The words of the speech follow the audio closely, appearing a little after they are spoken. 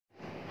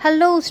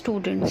Hello,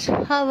 students.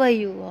 How are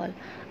you all?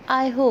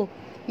 I hope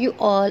you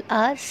all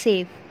are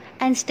safe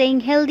and staying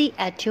healthy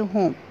at your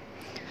home.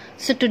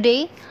 So,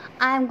 today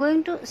I am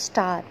going to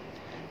start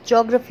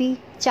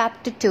Geography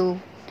Chapter 2,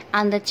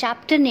 and the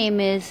chapter name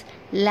is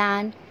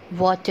Land,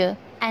 Water,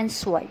 and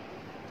Soil.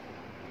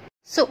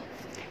 So,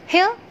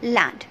 here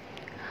land.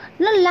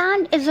 Now,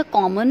 land is a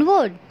common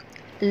word.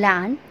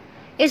 Land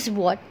is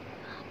what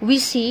we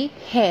see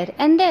here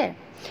and there.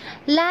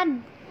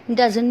 Land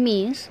doesn't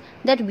mean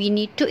that we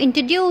need to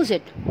introduce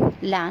it.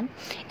 Land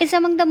is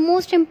among the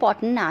most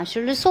important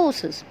natural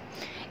resources.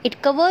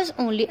 It covers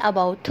only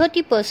about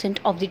 30%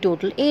 of the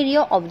total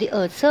area of the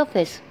Earth's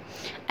surface,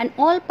 and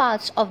all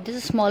parts of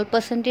this small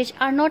percentage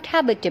are not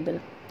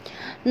habitable.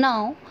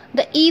 Now,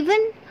 the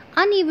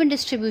uneven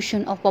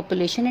distribution of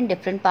population in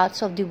different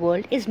parts of the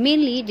world is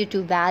mainly due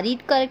to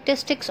varied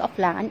characteristics of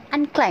land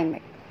and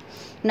climate.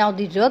 Now,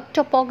 the rugged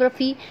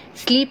topography,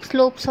 steep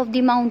slopes of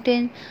the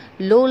mountain,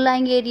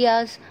 low-lying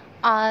areas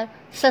are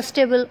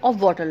susceptible of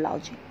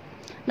waterlogging.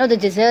 Now, the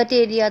desert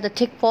area, the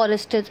thick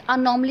forests are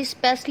normally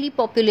sparsely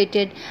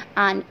populated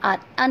and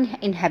are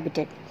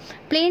uninhabited.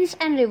 Plains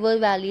and river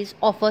valleys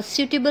offer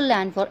suitable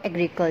land for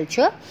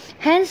agriculture,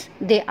 hence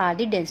they are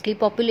the densely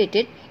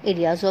populated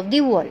areas of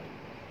the world.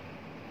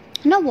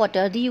 Now, what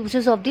are the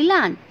uses of the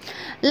land?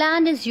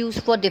 Land is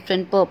used for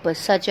different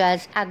purposes such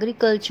as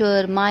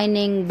agriculture,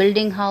 mining,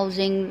 building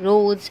housing,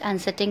 roads,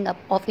 and setting up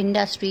of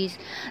industries.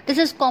 This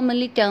is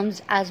commonly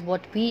termed as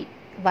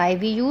why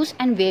we use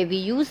and where we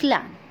use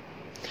land.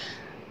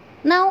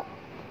 Now,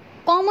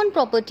 common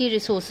property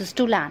resources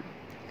to land.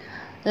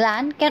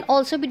 Land can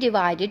also be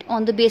divided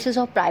on the basis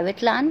of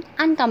private land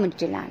and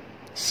community land.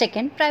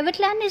 Second, private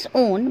land is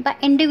owned by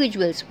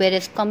individuals,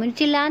 whereas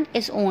community land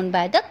is owned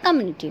by the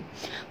community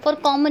for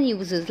common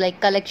uses like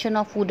collection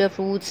of food,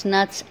 fruits,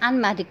 nuts,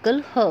 and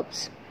medical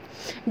herbs.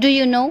 Do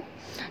you know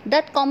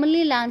that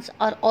commonly lands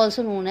are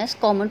also known as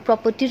common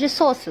property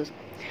resources?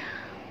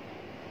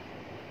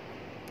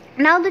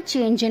 Now, the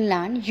change in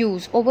land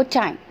use over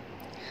time.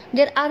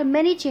 There are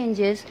many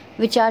changes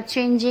which are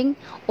changing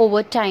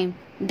over time.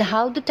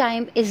 How the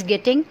time is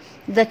getting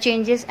the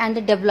changes and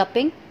the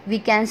developing, we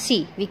can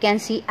see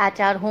at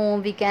our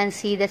home, we can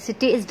see the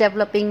city is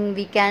developing,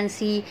 we can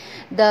see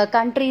the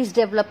country is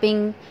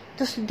developing.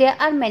 So there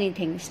are many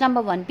things.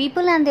 Number one,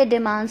 people and their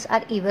demands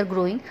are ever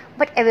growing,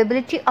 but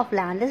availability of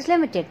land is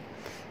limited.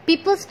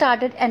 People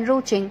started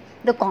enriching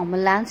the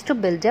common lands to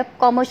build up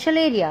commercial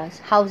areas,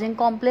 housing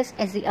complex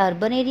in the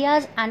urban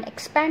areas, and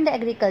expand the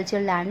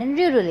agricultural land in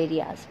rural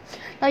areas.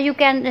 Now you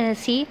can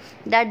see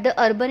that the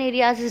urban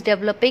areas is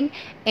developing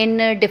in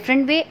a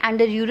different way and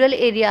the rural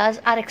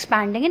areas are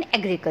expanding in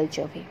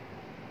agriculture way.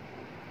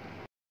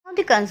 Now,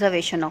 the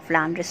conservation of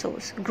land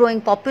resource. Growing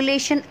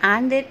population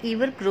and their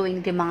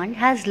ever-growing demand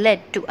has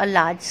led to a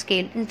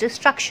large-scale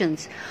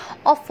destructions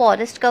of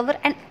forest cover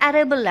and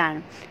arable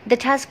land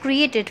that has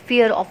created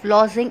fear of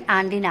losing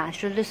and the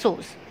natural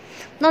resource.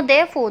 Now,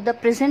 therefore, the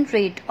present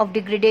rate of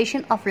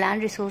degradation of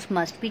land resource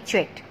must be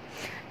checked.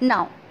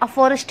 Now,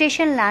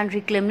 afforestation, land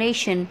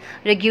reclamation,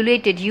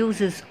 regulated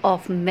uses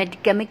of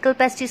chemical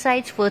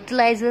pesticides,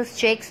 fertilizers,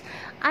 checks,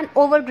 and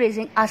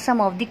overgrazing are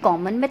some of the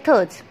common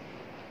methods.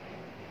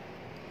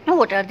 Now,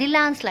 what are the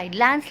landslides?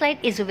 Landslide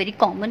is a very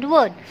common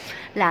word.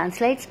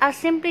 Landslides are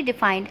simply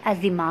defined as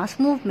the mass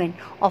movement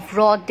of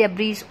rock,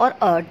 debris, or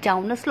earth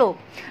down a slope.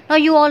 Now,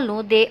 you all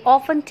know they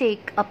often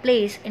take a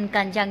place in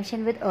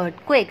conjunction with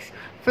earthquakes,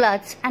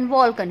 floods, and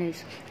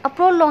volcanoes. A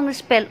prolonged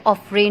spell of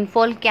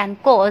rainfall can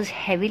cause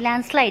heavy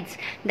landslides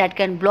that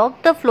can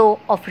block the flow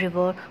of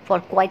river for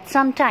quite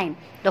some time.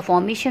 The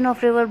formation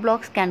of river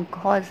blocks can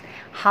cause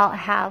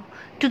have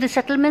to the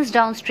settlements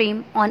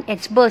downstream on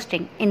its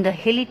bursting. In the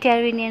hilly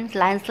terrain,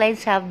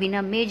 landslides have been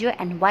a major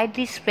and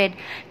widely spread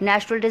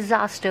natural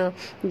disaster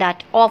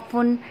that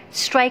often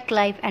strike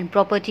life and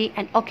property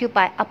and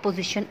occupy a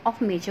position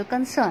of major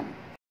concern.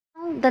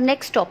 Now, the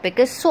next topic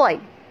is soil.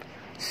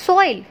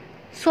 Soil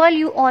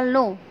you all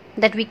know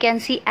that we can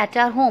see at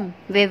our home,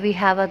 where we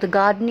have the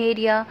garden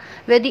area,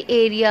 where the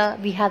area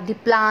we have the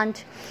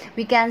plant.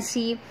 We can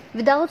see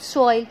without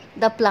soil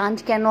the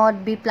plant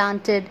cannot be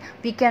planted.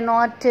 We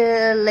cannot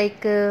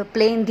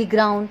play in the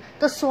ground.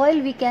 The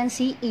soil we can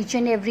see each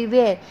and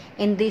everywhere,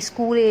 in the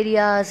school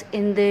areas,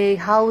 in the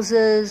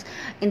houses,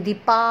 in the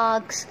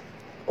parks.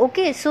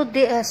 Okay, so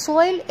the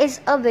soil is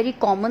a very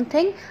common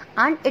thing,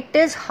 and it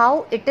is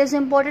how it is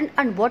important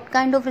and what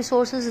kind of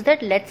resources is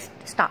that. Let's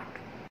start.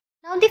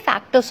 Now, the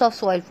factors of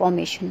soil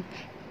formation.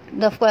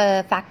 The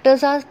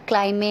factors are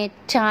climate,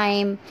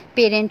 time,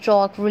 parent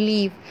rock,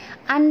 relief,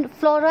 and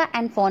flora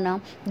and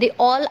fauna. They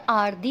all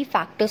are the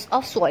factors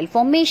of soil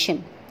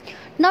formation.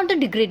 Now, the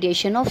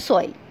degradation of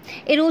soil.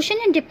 Erosion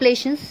and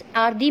depletions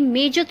are the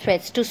major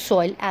threats to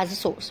soil as a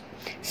source.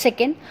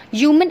 Second,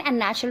 human and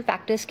natural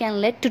factors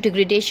can lead to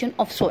degradation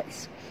of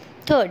soils.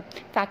 Third,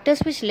 factors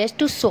which lead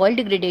to soil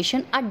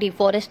degradation are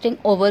deforesting,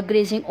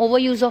 overgrazing,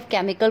 overuse of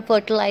chemical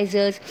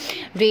fertilizers,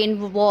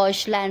 rain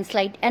wash,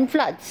 landslide, and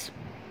floods.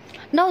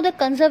 Now, the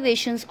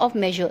conservation of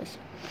measures.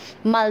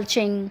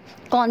 mulching,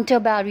 contour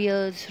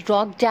barriers,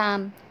 rock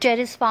dam,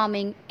 terrace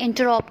farming,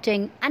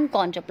 intercropping, and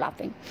contour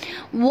ploughing.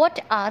 What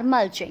are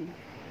mulching?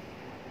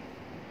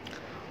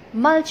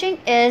 Mulching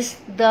is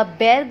the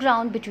bare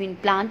ground between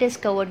plant is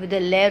covered with a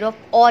layer of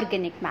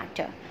organic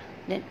matter.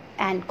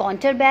 And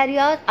contour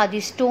barriers are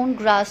the stone,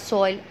 grass,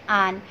 soil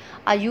and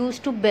are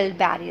used to build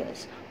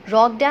barriers.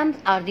 Rock dams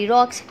are the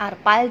rocks are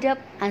piled up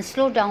and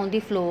slow down the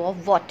flow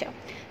of water.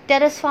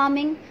 Terrace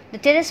farming, the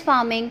terrace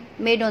farming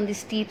made on the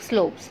steep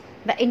slopes.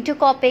 By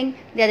intercropping,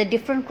 there the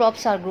different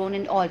crops are grown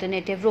in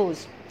alternative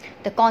rows.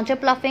 The contour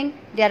ploughing,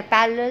 they are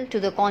parallel to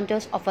the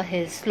contours of a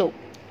hill slope.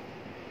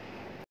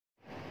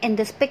 In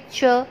this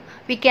picture,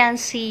 we can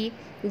see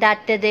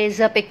that there is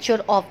a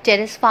picture of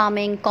terrace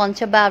farming,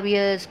 contour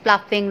barriers,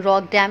 ploughing,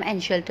 rock dam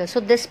and shelter. So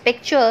this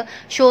picture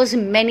shows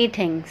many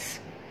things.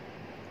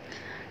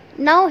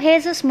 Now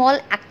here's a small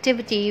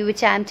activity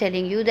which I am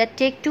telling you, that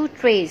take two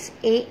trays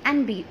A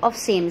and B of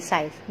same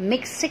size.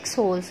 Mix 6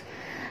 holes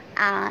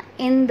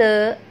in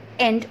the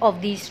end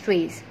of these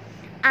trays.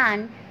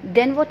 And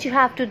then what you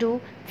have to do,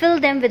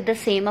 fill them with the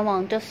same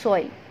amount of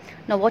soil.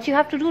 Now what you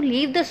have to do,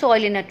 leave the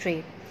soil in a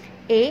tray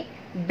A,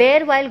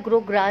 bare while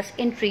grow grass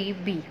in tray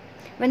B.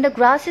 When the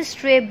grass in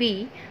tray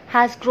B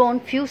has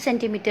grown few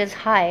centimeters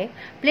high,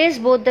 place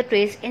both the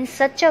trays in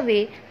such a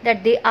way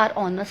that they are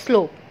on a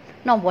slope.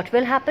 Now what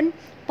will happen?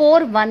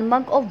 Pour 1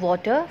 mug of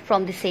water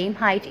from the same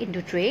height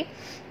into tray.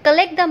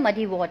 Collect the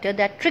muddy water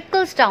that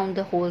trickles down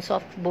the holes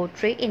of both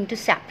tray into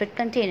separate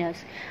containers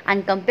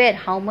and compare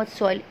how much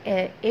soil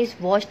is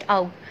washed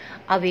out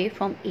away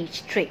from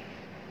each tray.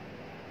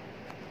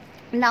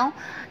 Now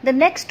the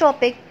next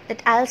topic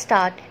that I'll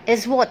start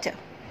is water.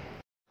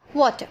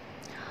 Water.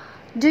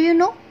 Do you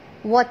know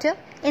water?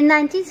 In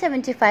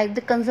 1975,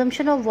 the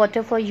consumption of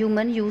water for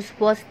human use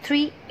was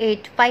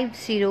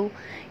 3850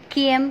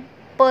 km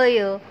per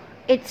year.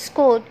 It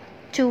scored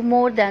to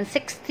more than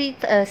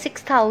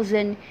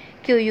 6,000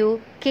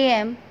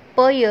 km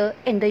per year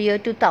in the year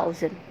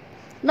 2000.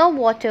 Now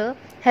water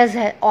has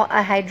a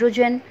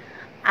hydrogen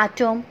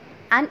atom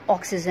and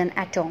oxygen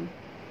atom.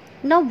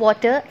 Now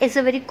water is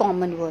a very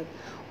common word.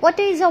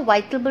 Water is a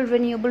vital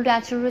renewable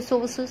natural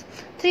resources.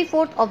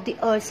 3/4 of the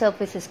earth's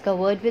surface is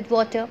covered with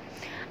water.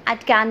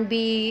 It can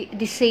be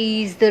the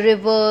seas, the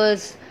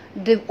rivers,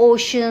 the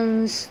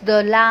oceans,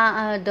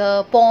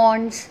 the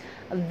ponds,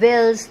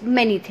 wells,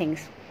 many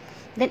things.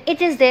 Then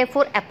it is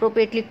therefore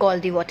appropriately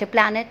called the water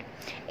planet.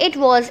 It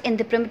was in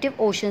the primitive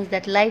oceans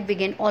that life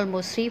began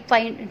almost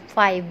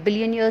 3.5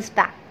 billion years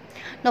back.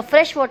 Now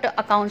fresh water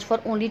accounts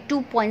for only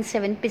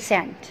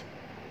 2.7%.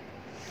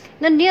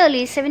 Now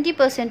nearly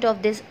 70%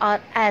 of this are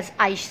as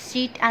ice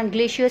sheet and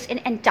glaciers in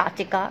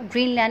Antarctica,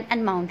 Greenland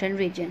and mountain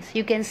regions.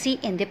 You can see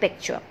in the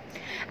picture.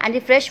 And the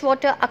fresh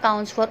water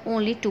accounts for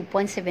only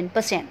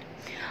 2.7%.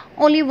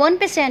 Only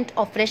 1%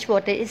 of fresh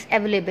water is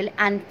available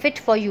and fit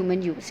for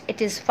human use.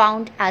 It is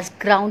found as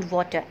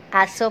groundwater,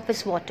 as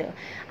surface water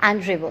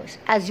and rivers.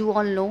 As you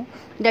all know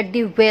that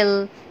the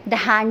well, the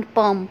hand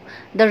pump,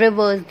 the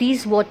rivers,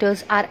 these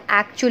waters are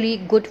actually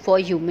good for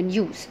human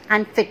use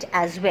and fit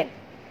as well.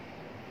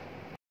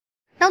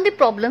 Now the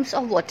problems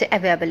of water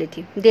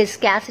availability. There is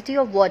scarcity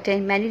of water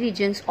in many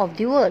regions of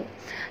the world.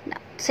 Now,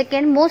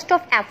 second, most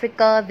of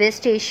Africa,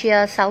 West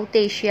Asia, South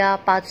Asia,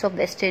 parts of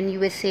Western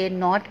USA,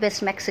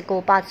 Northwest Mexico,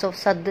 parts of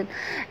Southern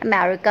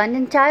America and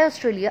entire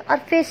Australia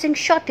are facing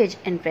shortage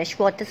in fresh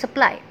water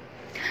supply.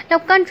 Now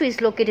countries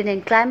located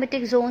in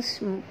climatic zones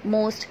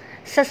most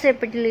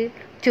susceptible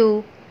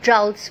to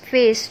droughts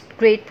face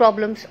great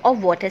problems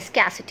of water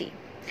scarcity.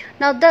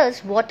 Now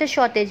thus water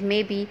shortage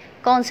may be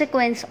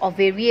consequence of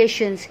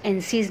variations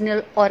in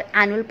seasonal or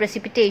annual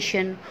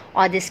precipitation,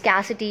 or the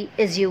scarcity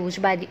is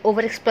used by the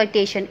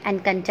overexploitation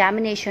and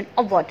contamination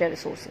of water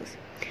resources.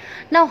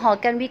 Now how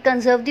can we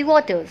conserve the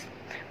waters?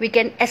 We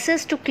can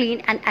assess to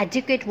clean and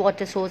adequate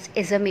water source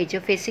is a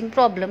major facing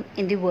problem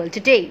in the world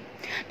today.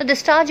 Now the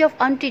discharge of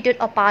untreated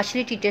or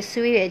partially treated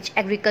sewage,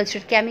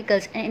 agricultural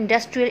chemicals and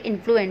industrial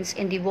influence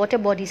in the water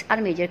bodies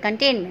are major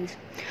contaminants.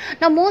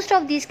 Now most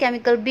of these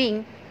chemicals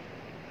being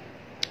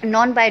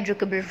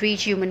non-biodegradable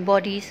reach human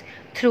bodies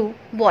through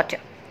water.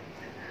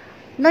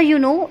 Now you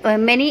know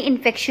many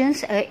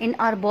infections in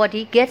our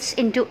body gets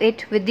into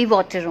it with the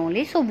water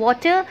only. So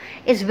water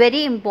is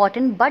very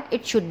important, but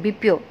it should be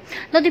pure.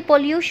 Now the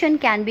pollution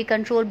can be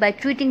controlled by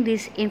treating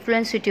these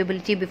effluent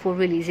suitability before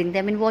releasing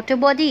them in water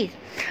bodies.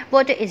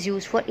 Water is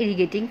used for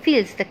irrigating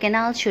fields. The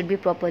canals should be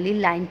properly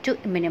lined to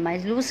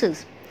minimize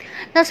losses.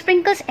 Now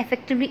sprinklers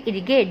effectively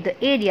irrigate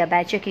the area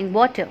by checking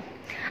water.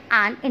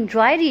 And in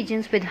dry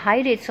regions with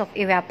high rates of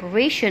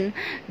evaporation,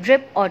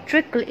 drip or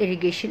trickle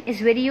irrigation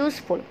is very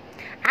useful.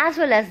 As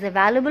well as the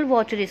valuable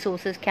water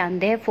resources can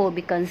therefore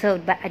be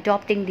conserved by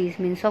adopting these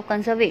means of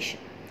conservation.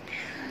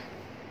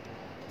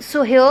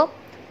 So here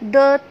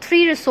the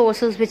three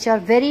resources which are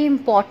very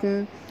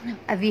important,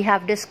 we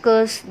have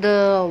discussed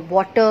the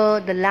water,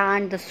 the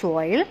land, the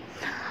soil.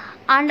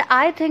 And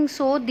I think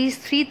so these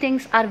three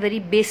things are very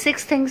basic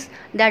things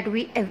that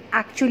we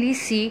actually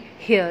see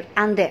here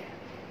and there.